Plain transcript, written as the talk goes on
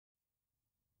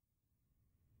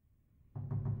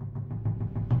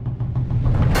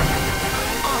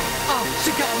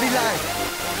like,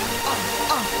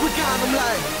 we got him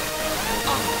like,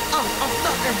 I'm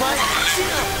stuck right.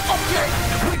 Yeah, okay,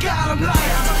 we got him like,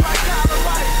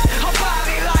 her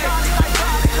body like,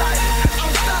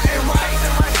 I'm stuck right.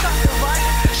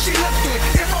 She looking,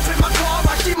 if I'm in my car,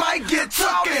 right, she might get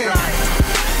tucking.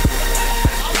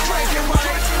 I'm drinking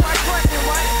right,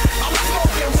 I'm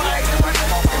smoking right.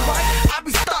 I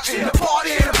be stuck in the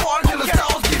party till the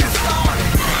stars get it started.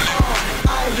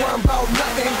 I ain't worried about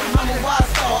nothing, I'm a wild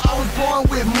star. I was born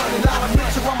with money, not a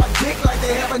picture on my dick like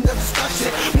they having a discussion.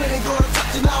 When they go to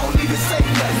touch it, I don't need to say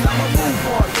nothing. I'ma move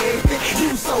on, baby.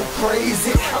 You so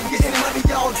crazy. I'm getting money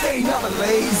all day, never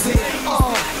lazy.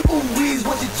 Ooh, we's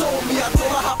what she told me. I told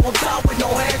her hop on top with no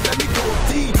hands, let me go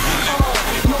deep.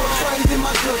 No trains in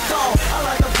my good car. I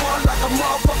like to fun like a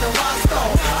motherfucking rock star.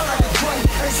 I like to drink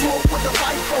and smoke with the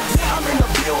white folks. I'm in the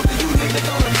building, you niggas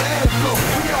on the dance floor.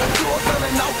 We on tour,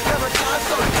 selling out every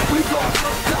concert. We blow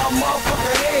down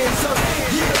motherfucking heads up.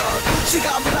 Yeah, she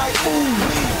got me like ooh,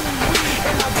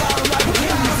 and I got her like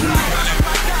ooh,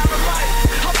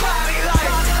 her body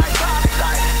like,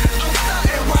 I'm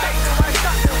stunting right.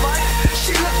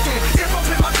 She looking, if I'm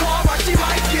in my car, right, she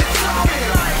might get tucking.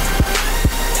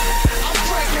 I'm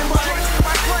drinking right,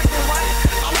 I'm smoking right.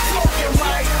 I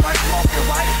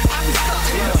be stuck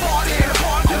in the party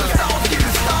till the stars get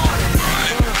it started.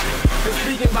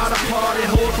 Speaking about a party,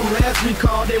 hoes from last week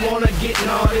called, they wanna get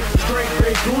naughty. Straight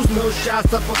Grey Goose, no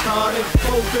shots of Bacardi.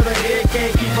 Fold to the head,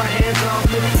 can't keep her hands off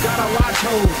me. Gotta watch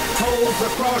hoes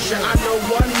across you. I know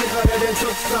one nigga that done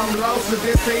took some losses.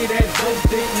 They say that dope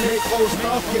dick Nick hoes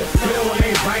stalk you. Lil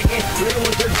ain't biting, Lil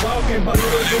was just walking, but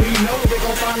little do he know they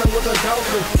gon' find him with a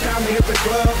dolphin. Time to hit the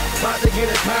club, about to get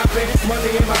it poppin'.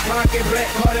 Money in my pocket, black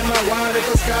card in my wallet.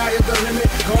 The sky is the limit,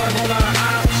 card on our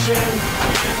option.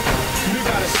 You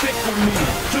gotta stick with me.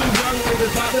 Two young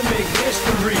niggas about to make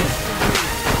history.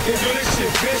 Enjoy this